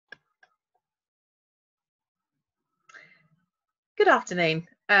Good afternoon.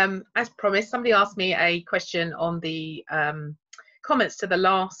 As promised, somebody asked me a question on the comments to the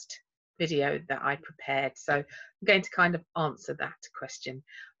last video that I prepared. So I'm going to kind of answer that question.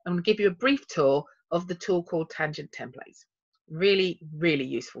 I'm going to give you a brief tour of the tool called Tangent Templates. Really, really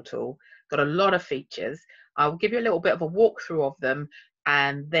useful tool. Got a lot of features. I'll give you a little bit of a walkthrough of them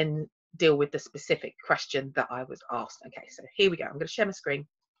and then deal with the specific question that I was asked. Okay, so here we go. I'm going to share my screen.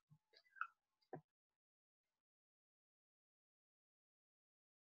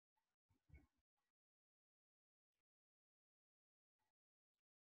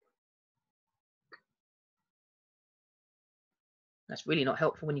 That's really not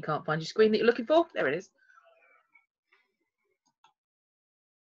helpful when you can't find your screen that you're looking for. There it is.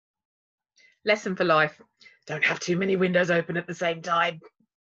 Lesson for life. Don't have too many windows open at the same time.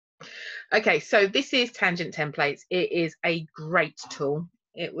 Okay, so this is Tangent Templates. It is a great tool.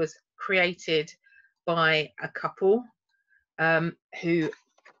 It was created by a couple who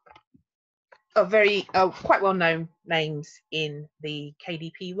are quite well-known names in the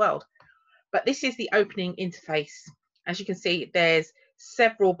KDP world. But this is the opening interface. As you can see, there's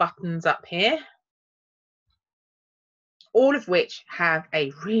several buttons up here, all of which have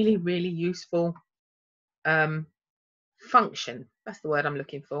a really, really useful function. That's the word I'm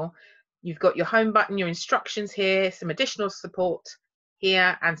looking for. You've got your home button, your instructions here, some additional support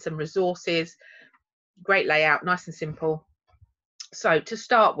here, and some resources. Great layout, nice and simple. So to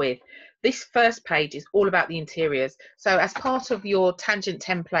start with, this first page is all about the interiors. So as part of your Tangent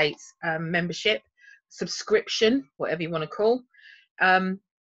Templates membership, subscription, whatever you want to call,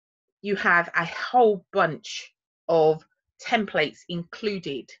 you have a whole bunch of templates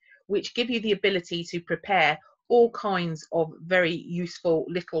included, which give you the ability to prepare all kinds of very useful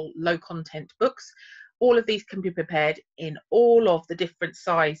little low content books. All of these can be prepared in all of the different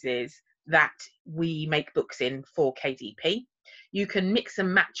sizes that we make books in for KDP. You can mix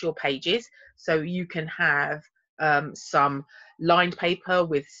and match your pages, so you can have some lined paper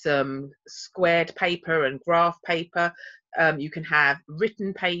with some squared paper and graph paper. You can have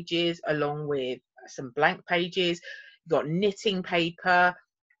written pages along with some blank pages. You've got knitting paper.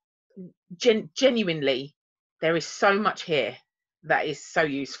 Genuinely, there is so much here that is so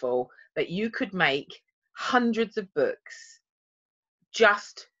useful that you could make hundreds of books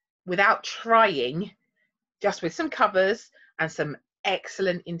just without trying, just with some covers and some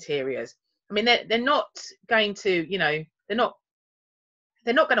excellent interiors. I mean, they're not going to, you know, they're not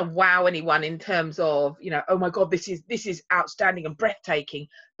going to wow anyone in terms of, you know, oh my God, this is outstanding and breathtaking.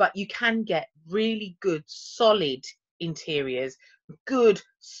 But you can get really good, solid interiors, good,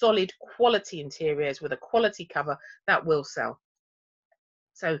 solid quality interiors with a quality cover that will sell.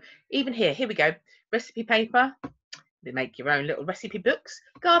 So even here we go. Recipe paper. They make your own little recipe books,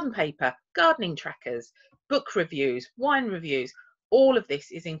 garden paper, gardening trackers, book reviews, wine reviews. All of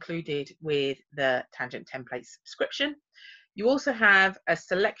this is included with the Tangent Templates subscription. You also have a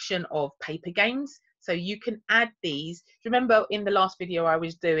selection of paper games, so you can add these. Remember in the last video I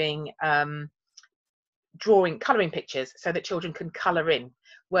was doing colouring pictures so that children can colour in.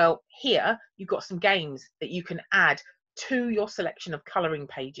 Well, here you've got some games that you can add to your selection of colouring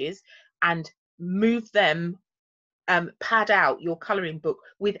pages and move them, pad out your colouring book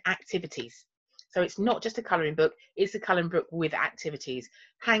with activities. So it's not just a colouring book, it's a colouring book with activities.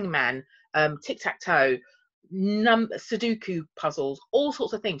 Hangman, tic-tac-toe, Sudoku puzzles, all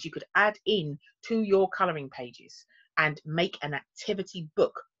sorts of things you could add in to your colouring pages and make an activity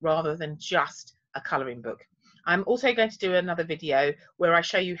book rather than just a colouring book. I'm also going to do another video where I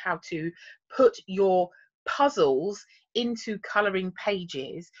show you how to put your puzzles into colouring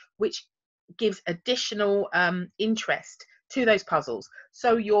pages, which gives additional interest to those puzzles.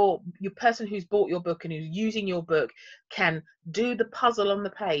 So your person who's bought your book and who's using your book can do the puzzle on the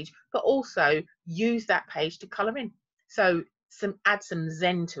page, but also use that page to colour in. So add some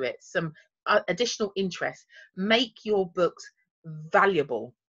zen to it, some additional interest. Make your books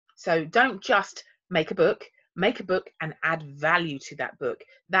valuable. So don't just make a book and add value to that book.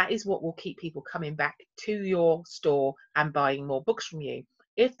 That is what will keep people coming back to your store and buying more books from you.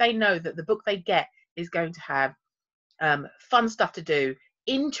 If they know that the book they get is going to have fun stuff to do,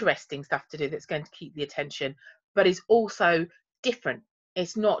 interesting stuff to do that's going to keep the attention, but is also different.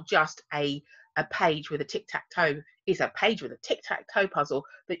 It's not just a page with a tic-tac-toe. It's a page with a tic-tac-toe puzzle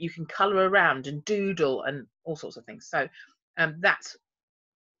that you can colour around and doodle and all sorts of things. So that's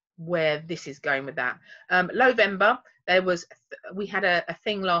where this is going with that. November, we had a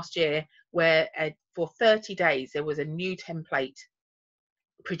thing last year where for 30 days there was a new template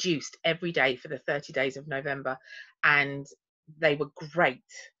produced every day for the 30 days of November, and they were great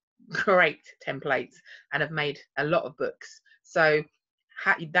templates and have made a lot of books So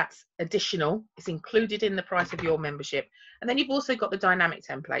that's additional. It's included in the price of your membership. And then you've also got the dynamic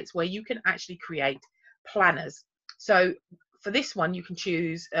templates where you can actually create planners. So for this one, you can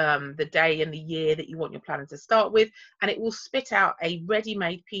choose the day and the year that you want your planner to start with, and it will spit out a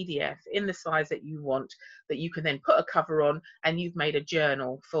ready-made PDF in the size that you want, that you can then put a cover on, and you've made a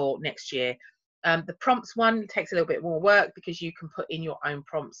journal for next year. The prompts one takes a little bit more work because you can put in your own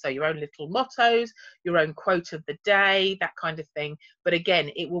prompts, so your own little mottos, your own quote of the day, that kind of thing. But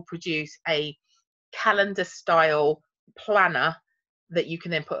again, it will produce a calendar style planner that you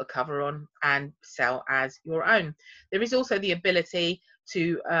can then put a cover on and sell as your own. There is also the ability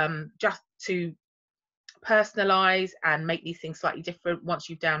to just to personalize and make these things slightly different once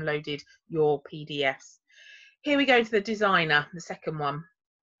you've downloaded your PDFs. Here we go into the designer, the second one.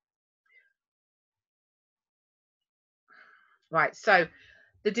 Right, so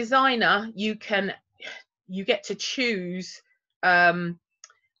the designer, you get to choose the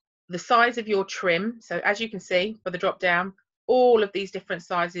size of your trim. So as you can see for the drop down, all of these different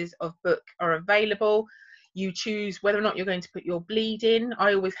sizes of book are available. You choose whether or not you're going to put your bleed in.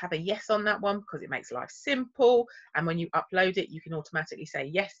 I always have a yes on that one because it makes life simple, and when you upload it you can automatically say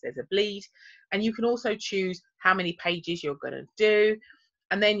yes, there's a bleed. And you can also choose how many pages you're going to do,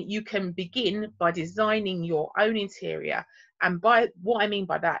 and then you can begin by designing your own interior. And by what I mean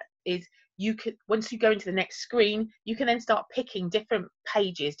by that is, you could, once you go into the next screen, you can then start picking different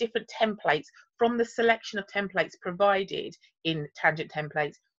pages, different templates from the selection of templates provided in Tangent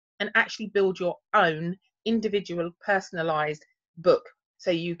Templates, and actually build your own individual personalized book.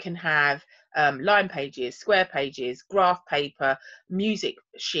 So you can have line pages, square pages, graph paper, music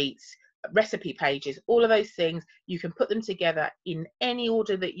sheets, recipe pages, all of those things. You can put them together in any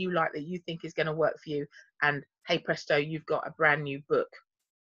order that you like, that you think is going to work for you, and hey presto, you've got a brand new book.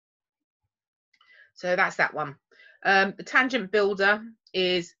 So that's that one. The Tangent Builder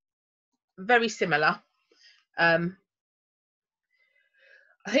is very similar. I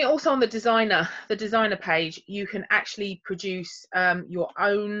think also on the designer page, you can actually produce your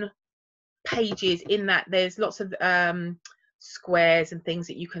own pages, in that there's lots of squares and things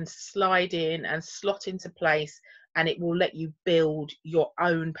that you can slide in and slot into place, and it will let you build your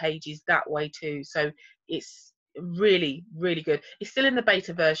own pages that way too. So it's really, really good. It's still in the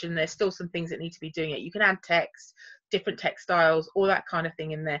beta version. There's still some things that need to be doing it. You can add text, different text styles, all that kind of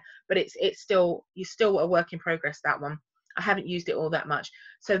thing in there, but it's still, you're still a work in progress, that one. I haven't used it all that much.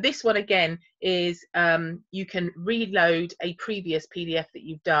 So this one again is you can reload a previous PDF that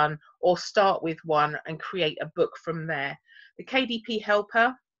you've done, or start with one and create a book from there. The KDP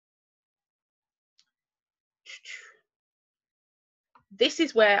helper, this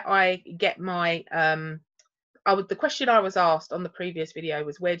is where I get my the question I was asked on the previous video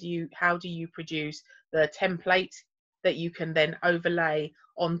was, how do you produce the template that you can then overlay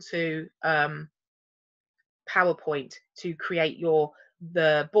onto PowerPoint to create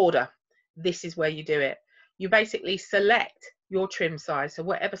the border? This is where you do it. You basically select your trim size, so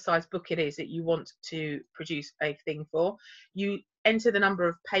whatever size book it is that you want to produce a thing for. You enter the number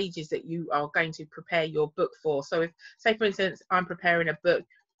of pages that you are going to prepare your book for. So if, say for instance, I'm preparing a book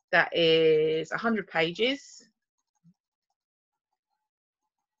that is 100 pages.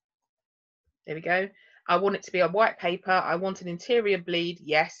 There we go. I want it to be a white paper. I want an interior bleed,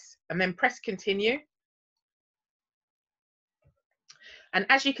 yes, and then press continue. And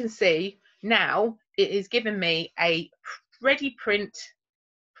as you can see, now it is giving me a ready print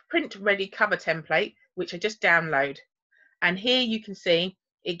ready cover template, which I just download. And here you can see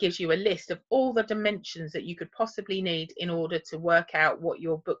it gives you a list of all the dimensions that you could possibly need in order to work out what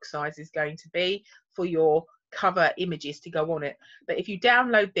your book size is going to be for your cover images to go on it. But if you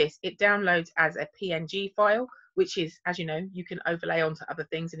download this, it downloads as a PNG file, which is, as you know, you can overlay onto other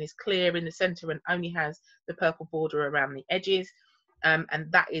things, and is clear in the center and only has the purple border around the edges. And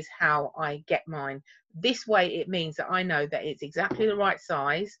that is how I get mine. This way it means that I know that it's exactly the right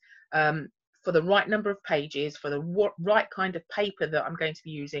size, for the right number of pages, for the right kind of paper that I'm going to be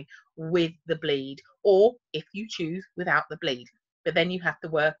using with the bleed, or if you choose without the bleed. But then you have to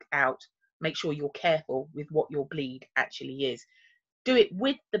work out, make sure you're careful with what your bleed actually is. Do it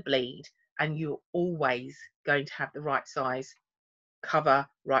with the bleed and you're always going to have the right size cover,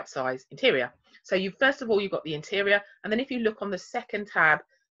 right size interior. So you, first of all, you've got the interior, and then if you look on the second tab,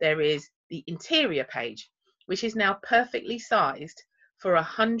 there is the interior page, which is now perfectly sized for a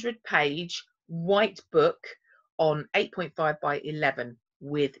 100-page white book on 8.5 by 11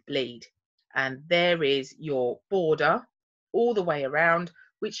 with bleed. And there is your border all the way around,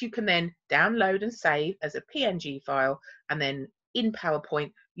 which you can then download and save as a PNG file, and then in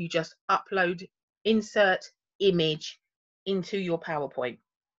PowerPoint you just upload, insert image, into your PowerPoint.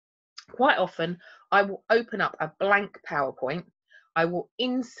 Quite often, I will open up a blank PowerPoint, I will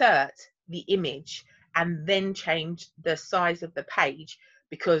insert the image and then change the size of the page,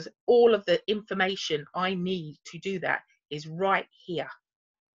 because all of the information I need to do that is right here.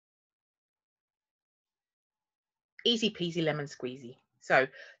 Easy peasy lemon squeezy. So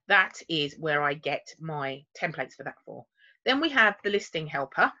that is where I get my templates for that for. Then we have the listing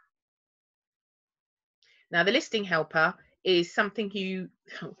helper. Now the listing helper is something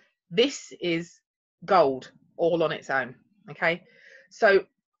this is gold all on its own. Okay, so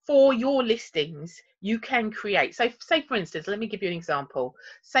for your listings, you can create, so say for instance, let me give you an example.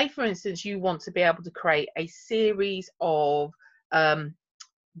 Say for instance, you want to be able to create a series of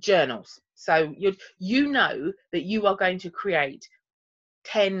journals. So you know that you are going to create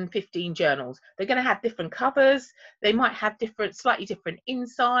 10, 15 journals. They're going to have different covers. They might have slightly different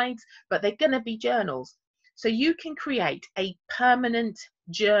insides, but they're going to be journals. So you can create a permanent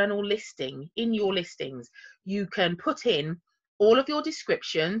journal listing in your listings. You can put in all of your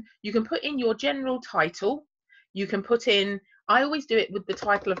description. You can put in your general title. You can put in, I always do it with the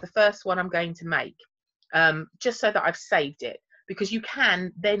title of the first one I'm going to make, just so that I've saved it, because you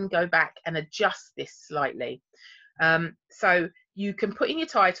can then go back and adjust this slightly. So you can put in your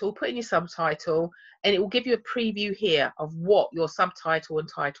title, put in your subtitle, and it will give you a preview here of what your subtitle and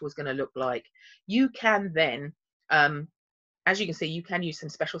title is going to look like. You can then, as you can see, you can use some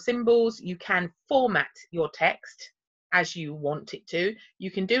special symbols. You can format your text as you want it to.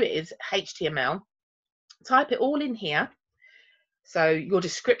 You can do it as HTML. Type it all in here. So your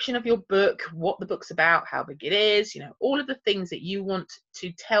description of your book, what the book's about, how big it is, you know, all of the things that you want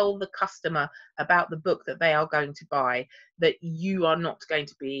to tell the customer about the book that they are going to buy, that you are not going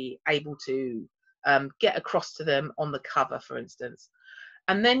to be able to get across to them on the cover, for instance.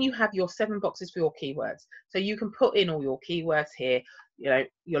 And then you have your 7 boxes for your keywords. So you can put in all your keywords here, you know,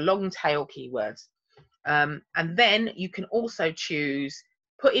 your long tail keywords. And then you can also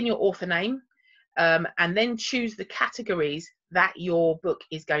put in your author name, and then choose the categories that your book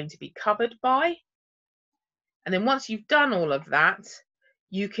is going to be covered by. And then once you've done all of that,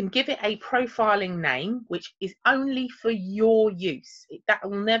 you can give it a profiling name, which is only for your use. That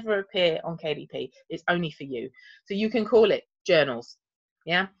will never appear on KDP. It's only for you. So you can call it journals.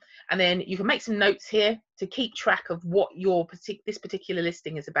 Yeah. And then you can make some notes here to keep track of what this particular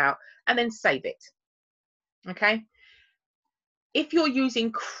listing is about, and then save it. Okay. If you're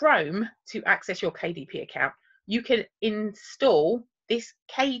using Chrome to access your KDP account, you can install this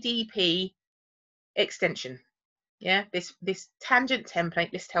KDP extension. Yeah, this tangent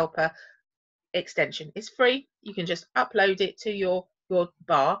template list helper extension is free. You can just upload it to your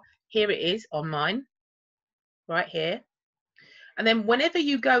bar. Here it is on mine, right here. And then whenever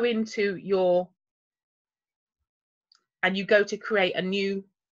you go into and you go to create a new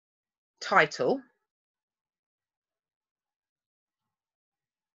title,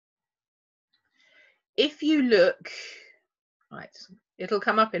 if you look, right, it'll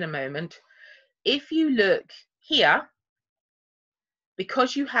come up in a moment. If you look here,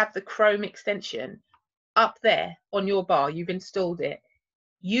 because you have the Chrome extension up there on your bar, you've installed it,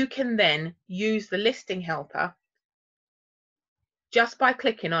 you can then use the listing helper just by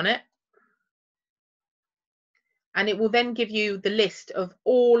clicking on it, and it will then give you the list of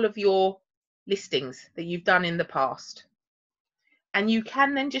all of your listings that you've done in the past. And you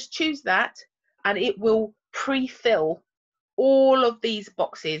can then just choose that, and it will pre-fill all of these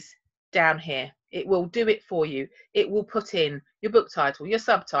boxes down here. It will do it for you. It will put in your book title, your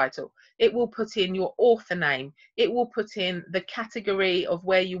subtitle. It will put in your author name. It will put in the category of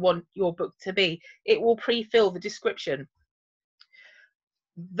where you want your book to be. It will pre-fill the description.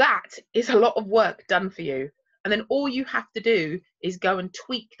 That is a lot of work done for you. And then all you have to do is go and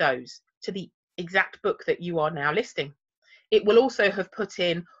tweak those to the exact book that you are now listing. It will also have put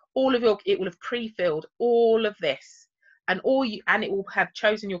in it will have pre-filled all of this, and it will have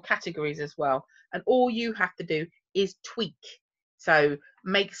chosen your categories as well. And all you have to do is tweak. So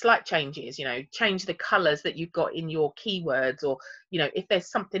make slight changes, you know, change the colors that you've got in your keywords, or, you know, if there's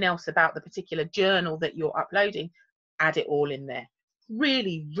something else about the particular journal that you're uploading, add it all in there.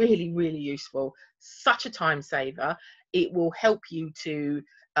 Really, really, really useful. Such a time saver. It will help you to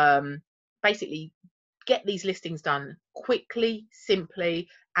basically get these listings done quickly, simply,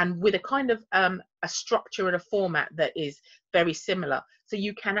 and with a kind of a structure and a format that is very similar. So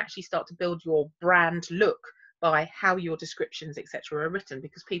you can actually start to build your brand look by how your descriptions, etc., are written,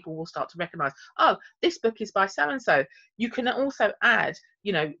 because people will start to recognize, oh, this book is by so and so. You can also add,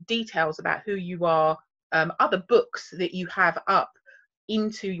 you know, details about who you are, other books that you have up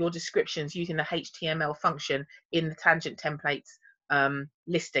into your descriptions using the HTML function in the tangent templates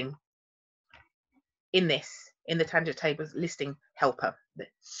listing in the tangent tables listing helper.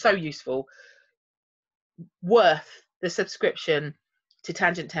 So useful, worth the subscription to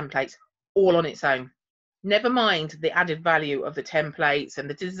tangent templates all on its own. Never mind the added value of the templates and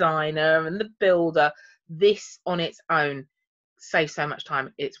the designer and the builder. This on its own saves so much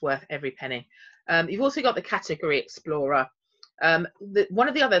time. It's worth every penny. You've also got the category explorer. One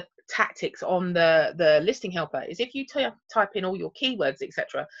of the other tactics on the listing helper is if you type in all your keywords,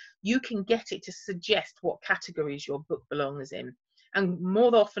 etc., you can get it to suggest what categories your book belongs in. And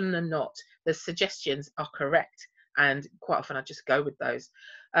more often than not, the suggestions are correct. And quite often I just go with those.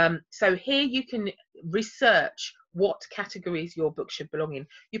 So here you can research what categories your book should belong in.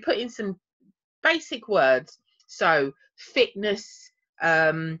 You put in some basic words, so fitness,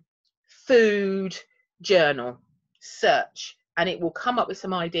 food, journal, search, and it will come up with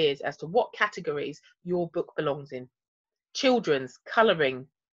some ideas as to what categories your book belongs in. Children's, colouring,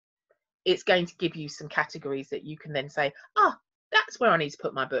 it's going to give you some categories that you can then say, ah, that's where I need to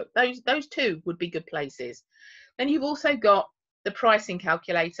put my book. Those two would be good places. Then you've also got the pricing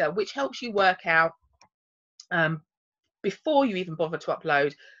calculator, which helps you work out before you even bother to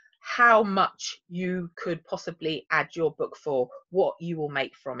upload how much you could possibly add your book for, what you will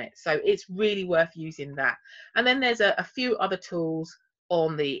make from it. So it's really worth using that. And then there's a few other tools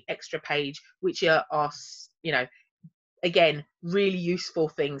on the extra page which are you know, again, really useful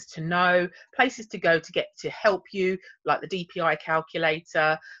things to know, places to go to get to help you, like the DPI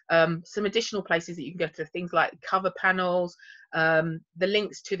calculator, some additional places that you can go to, things like cover panels, the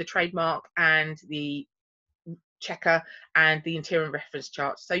links to the trademark and the checker and the interior reference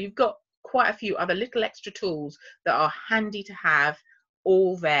charts. So you've got quite a few other little extra tools that are handy to have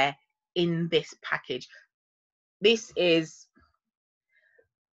all there in this package. This is,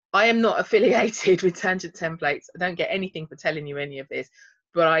 I am not affiliated with Tangent Templates. I don't get anything for telling you any of this,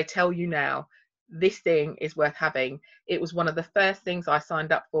 but I tell you now, this thing is worth having. It was one of the first things I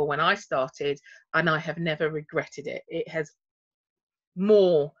signed up for when I started, and I have never regretted it. It has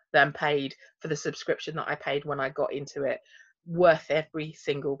more than paid for the subscription that I paid when I got into it. Worth every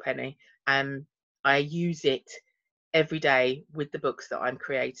single penny. And I use it every day with the books that I'm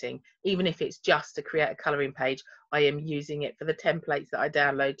creating. Even if it's just to create a colouring page, I am using it for the templates that I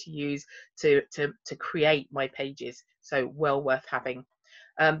download to use to create my pages. So well worth having.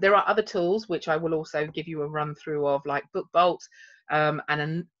 There are other tools which I will also give you a run through of, like BookBolt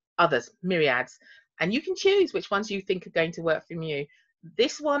and others, myriads. And you can choose which ones you think are going to work for you.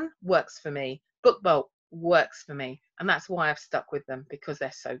 This one works for me. BookBolt works for me. And that's why I've stuck with them, because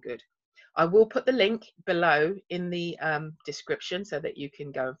they're so good. I will put the link below in the description so that you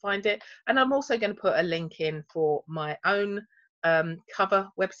can go and find it. And I'm also going to put a link in for my own cover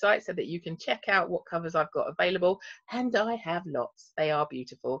website so that you can check out what covers I've got available. And I have lots. They are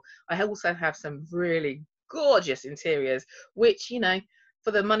beautiful. I also have some really gorgeous interiors, which, you know, for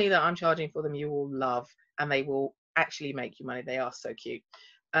the money that I'm charging for them, you will love, and they will actually make you money. They are so cute.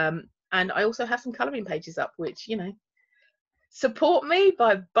 And I also have some colouring pages up, which, you know, support me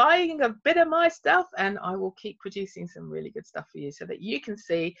by buying a bit of my stuff, and I will keep producing some really good stuff for you so that you can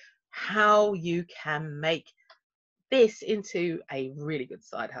see how you can make this into a really good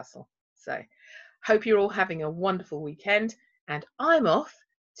side hustle. So hope you're all having a wonderful weekend, and I'm off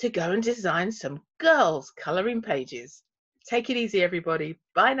to go and design some girls' colouring pages. Take it easy, everybody.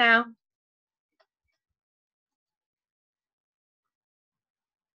 Bye now.